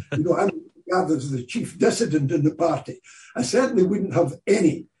 I'm regarded as the chief dissident in the party. I certainly wouldn't have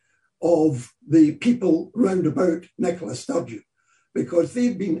any of the people round about Nicola Sturgeon, because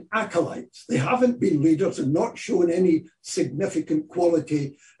they've been acolytes. They haven't been leaders and not shown any significant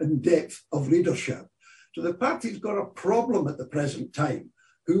quality and depth of leadership. So the party's got a problem at the present time,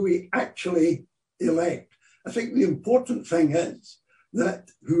 who we actually elect. I think the important thing is that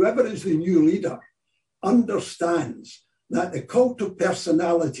whoever is the new leader understands that the cult of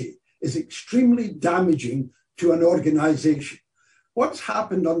personality is extremely damaging to an organisation. What's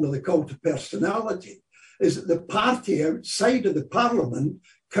happened under the cult of personality is that the party outside of the parliament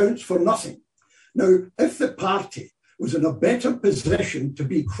counts for nothing. Now, if the party was in a better position to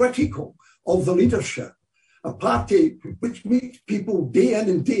be critical of the leadership a party which meets people day in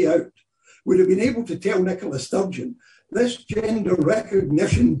and day out, would have been able to tell Nicola Sturgeon, this gender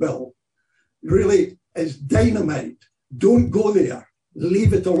recognition bill really is dynamite. Don't go there.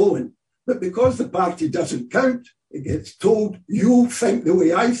 Leave it alone. But because the party doesn't count, it gets told, you think the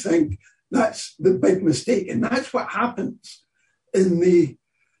way I think. That's the big mistake. And that's what happens in the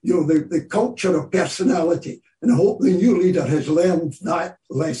culture of personality. And I hope the new leader has learned that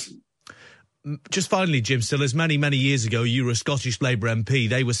lesson. Just finally, Jim Sillars, many, many years ago, you were a Scottish Labour MP.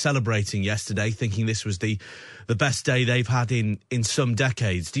 They were celebrating yesterday, thinking this was the best day they've had in some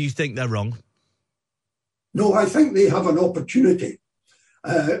decades. Do you think they're wrong? No, I think they have an opportunity.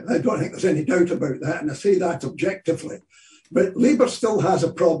 I don't think there's any doubt about that, and I say that objectively. But Labour still has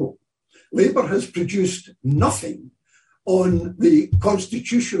a problem. Labour has produced nothing on the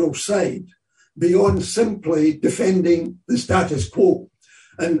constitutional side beyond simply defending the status quo.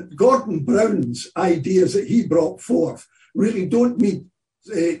 And Gordon Brown's ideas that he brought forth really don't meet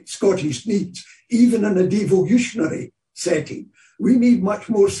Scottish needs, even in a devolutionary setting. We need much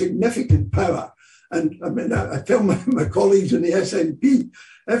more significant power. And I mean, I tell my colleagues in the SNP,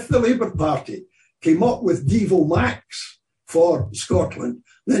 if the Labour Party came up with Devo Max for Scotland,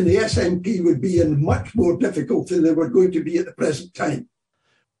 then the SNP would be in much more difficulty than they were going to be at the present time.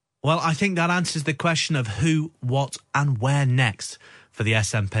 Well, I think that answers the question of who, what and where next for the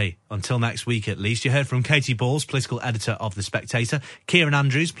SNP. Until next week, at least. You heard from Katy Balls, political editor of The Spectator, Kieran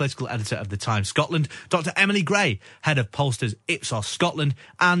Andrews, political editor of The Times Scotland, Dr Emily Gray, head of pollsters Ipsos Scotland,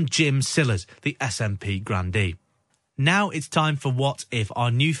 and Jim Sillars, the SNP grandee. Now it's time for What If, our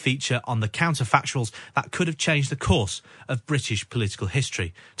new feature on the counterfactuals that could have changed the course of British political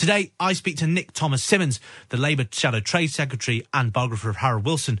history. Today, I speak to Nick Thomas-Symonds, the Labour Shadow Trade Secretary and biographer of Harold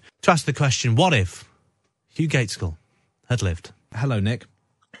Wilson, to ask the question, what if Hugh Gaitskell had lived? Hello, Nick.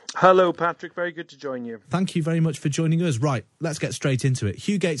 Hello, Patrick. Very good to join you. Thank you very much for joining us. Right, let's get straight into it.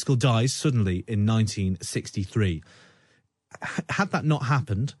 Hugh Gaitskell dies suddenly in 1963. Had that not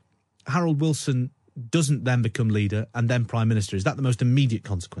happened, Harold Wilson doesn't then become leader and then Prime Minister. Is that the most immediate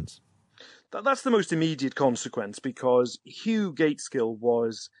consequence? That's the most immediate consequence, because Hugh Gaitskell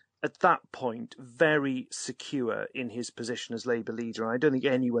was, at that point, very secure in his position as Labour leader. And I don't think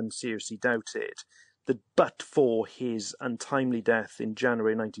anyone seriously doubted that but for his untimely death in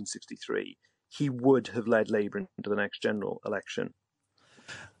January 1963, he would have led Labour into the next general election.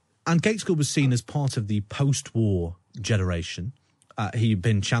 And Gaitskell was seen as part of the post-war generation. He'd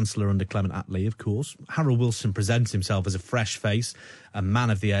been Chancellor under Clement Attlee, of course. Harold Wilson presents himself as a fresh face, a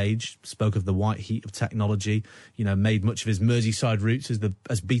man of the age, spoke of the white heat of technology, made much of his Merseyside roots as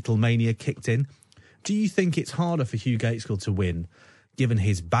Beatlemania kicked in. Do you think it's harder for Hugh Gaitskell to win, given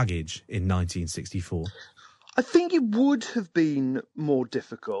his baggage in 1964? I think it would have been more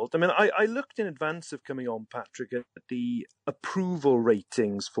difficult. I mean, I looked in advance of coming on, Patrick, at the approval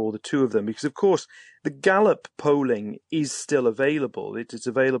ratings for the two of them, because, of course, the Gallup polling is still available. It is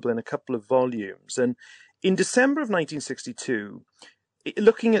available in a couple of volumes. And in December of 1962,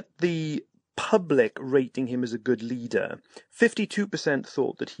 looking at the public rating him as a good leader, 52%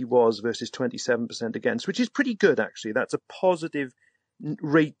 thought that he was versus 27% against, which is pretty good, actually. That's a positive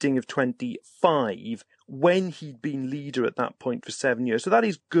rating of 25 when he'd been leader at that point for 7 years. So that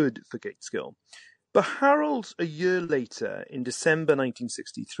is good for Gaitskell. But Harold, a year later, in December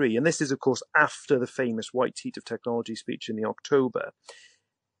 1963, and this is, of course, after the famous White Heat of Technology speech in the October,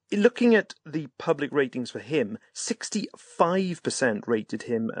 looking at the public ratings for him, 65% rated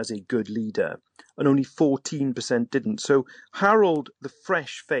him as a good leader, and only 14% didn't. So Harold, the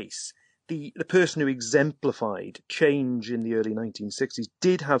fresh face, the person who exemplified change in the early 1960s,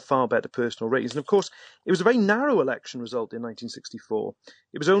 did have far better personal ratings. And of course, it was a very narrow election result in 1964.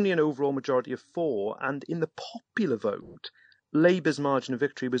 It was only an overall majority of 4, and in the popular vote, Labour's margin of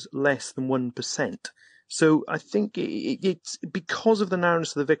victory was less than 1%. So I think it's because of the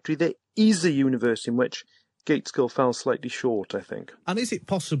narrowness of the victory, there is a universe in which Gaitskell fell slightly short, I think. And is it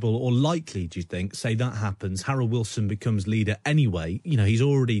possible or likely, do you think, say that happens, Harold Wilson becomes leader anyway? He's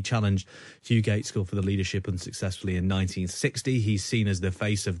already challenged Hugh Gaitskell for the leadership unsuccessfully in 1960. He's seen as the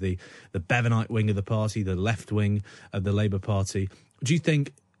face of the Bevanite wing of the party, the left wing of the Labour Party. Do you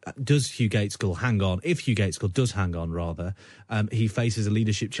think, does Hugh Gaitskell hang on? If Hugh Gaitskell does hang on, rather, he faces a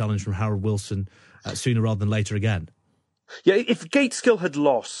leadership challenge from Harold Wilson sooner rather than later again? Yeah, if Gaitskell had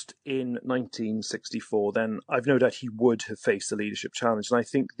lost in 1964, then I've no doubt he would have faced a leadership challenge. And I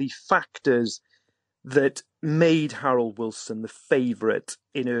think the factors that made Harold Wilson the favourite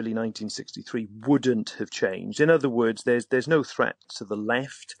in early 1963 wouldn't have changed. In other words, there's no threat to the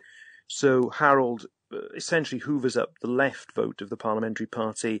left. So Harold essentially hoovers up the left vote of the Parliamentary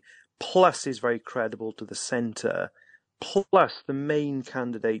Party, plus is very credible to the centre, plus the main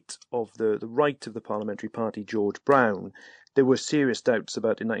candidate of the right of the parliamentary party, George Brown, there were serious doubts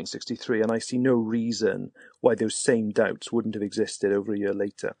about in 1963, and I see no reason why those same doubts wouldn't have existed over a year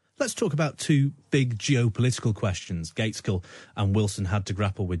later. Let's talk about two big geopolitical questions Gaitskell and Wilson had to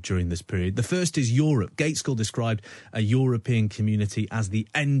grapple with during this period. The first is Europe. Gaitskell described a European community as the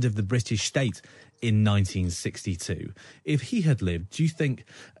end of the British state in 1962. If he had lived, do you think,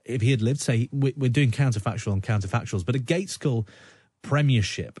 if he had lived, say, we're doing counterfactual and counterfactuals, but a Gaitskell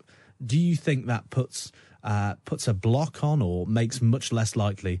premiership, do you think that puts a block on or makes much less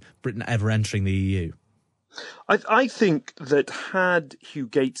likely Britain ever entering the EU? I think that had Hugh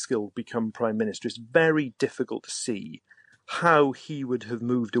Gaitskell become Prime Minister, it's very difficult to see how he would have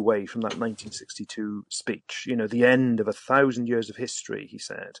moved away from that 1962 speech. You know, the end of 1,000 years of history, he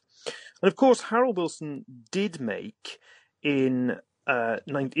said. And of course, Harold Wilson did make in the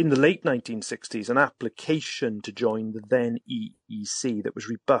late 1960s an application to join the then EEC that was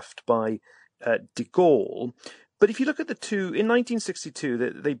rebuffed by de Gaulle. But if you look at the two, in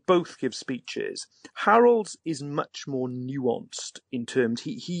 1962, they both give speeches. Harold's is much more nuanced in terms,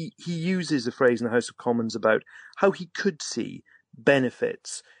 he uses a phrase in the House of Commons about how he could see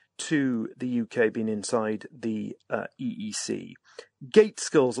benefits to the UK being inside the EEC.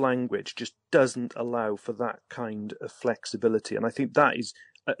 Gaitskell's language just doesn't allow for that kind of flexibility. And I think that is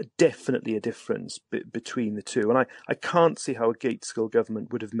definitely a difference between the two. And I can't see how a Gaitskell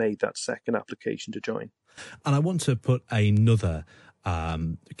government would have made that second application to join. And I want to put another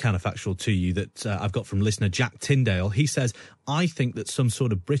counterfactual to you that I've got from listener Jack Tyndale. He says, I think that some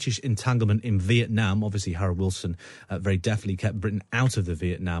sort of British entanglement in Vietnam, obviously Harold Wilson very definitely kept Britain out of the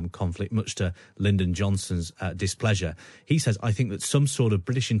Vietnam conflict, much to Lyndon Johnson's displeasure. He says, I think that some sort of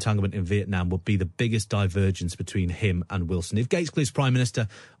British entanglement in Vietnam would be the biggest divergence between him and Wilson. If Gaitskell is Prime Minister,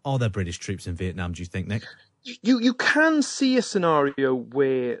 are there British troops in Vietnam, do you think, Nick? You can see a scenario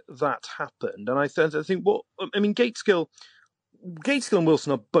where that happened. And I think Gaitskell and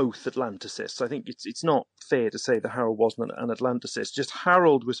Wilson are both Atlanticists. I think it's not fair to say that Harold wasn't an Atlanticist. Just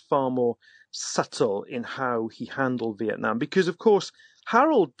Harold was far more subtle in how he handled Vietnam, because, of course,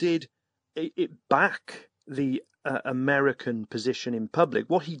 Harold did it back the American position in public.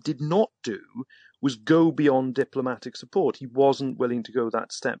 What he did not do was go beyond diplomatic support. He wasn't willing to go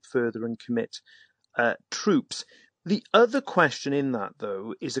that step further and commit troops. The other question in that,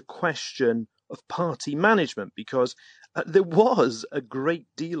 though, is a question of party management, because there was a great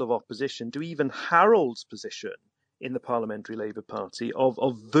deal of opposition to even Harold's position in the Parliamentary Labour Party of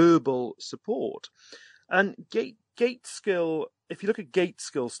verbal support. And Gaitskell, if you look at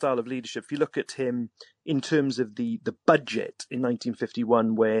Gaitskell's style of leadership, if you look at him in terms of the budget in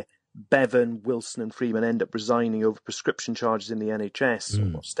 1951, where Bevan, Wilson and Freeman end up resigning over prescription charges in the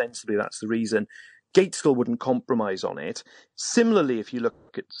NHS, ostensibly that's the reason, Gaitskell wouldn't compromise on it. Similarly, if you look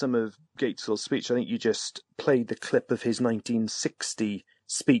at some of Gaitskell's speech, I think you just played the clip of his 1960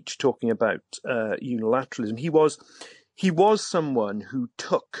 speech talking about unilateralism. He was someone who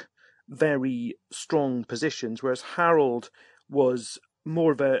took very strong positions, whereas Harold was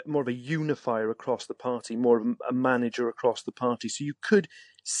more of a unifier across the party, more of a manager across the party. So you could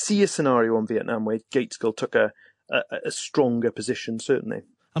see a scenario on Vietnam where Gaitskell took a stronger position, certainly.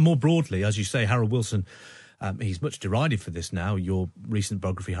 And more broadly, as you say, Harold Wilson, he's much derided for this now. Your recent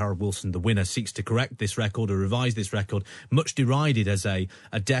biography, Harold Wilson, the winner, seeks to correct this record or revise this record. Much derided as a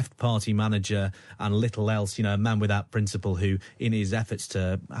deft party manager and little else, a man without principle who, in his efforts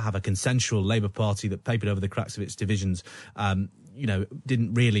to have a consensual Labour Party that papered over the cracks of its divisions,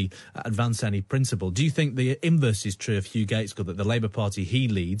 didn't really advance any principle. Do you think the inverse is true of Hugh Gaitskell, that the Labour Party he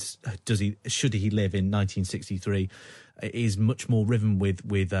leads, should he live in 1963, is much more riven with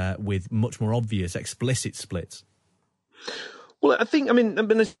much more obvious, explicit splits? Well, I think,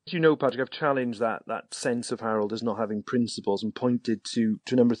 as you know, Patrick, I've challenged that sense of Harold as not having principles and pointed to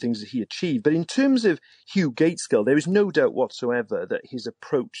a number of things that he achieved. But in terms of Hugh Gaitskell, there is no doubt whatsoever that his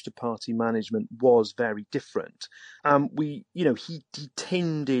approach to party management was very different. He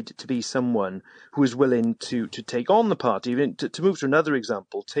tended to be someone who was willing to take on the party. To move to another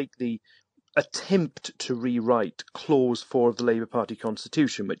example, take the attempt to rewrite Clause 4 of the Labour Party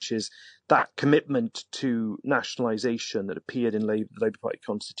constitution, which is that commitment to nationalisation that appeared in the Labour Party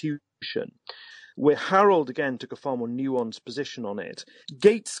constitution, where Harold again took a far more nuanced position on it.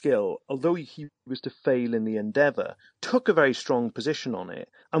 Gaitskell, although he was to fail in the endeavour, took a very strong position on it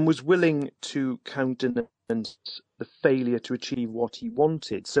and was willing to countenance the failure to achieve what he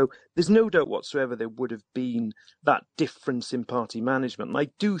wanted. So there's no doubt whatsoever there would have been that difference in party management. And I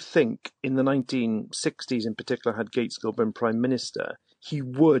do think in the 1960s in particular, had Gaitskell been Prime Minister, he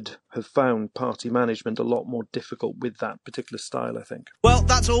would have found party management a lot more difficult with that particular style, I think. Well,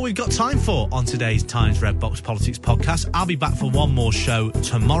 that's all we've got time for on today's Times Red Box Politics podcast. I'll be back for one more show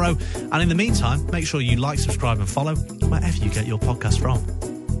tomorrow. And in the meantime, make sure you like, subscribe and follow wherever you get your podcast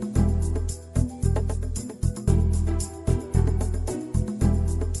from.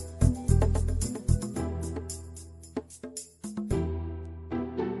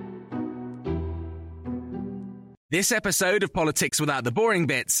 This episode of Politics Without the Boring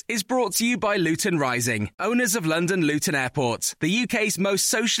Bits is brought to you by Luton Rising, owners of London Luton Airport, the UK's most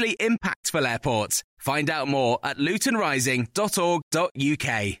socially impactful airport. Find out more at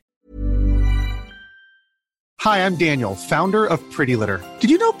lutonrising.org.uk. Hi, I'm Daniel, founder of Pretty Litter.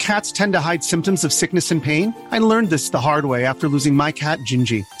 Did you know cats tend to hide symptoms of sickness and pain? I learned this the hard way after losing my cat,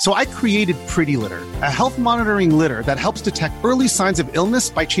 Gingy. So I created Pretty Litter, a health monitoring litter that helps detect early signs of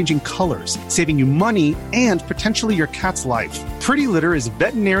illness by changing colors, saving you money and potentially your cat's life. Pretty Litter is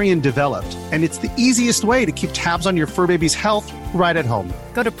veterinarian developed, and it's the easiest way to keep tabs on your fur baby's health right at home.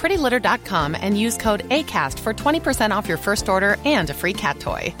 Go to prettylitter.com and use code ACAST for 20% off your first order and a free cat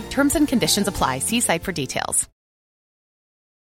toy. Terms and conditions apply. See site for details.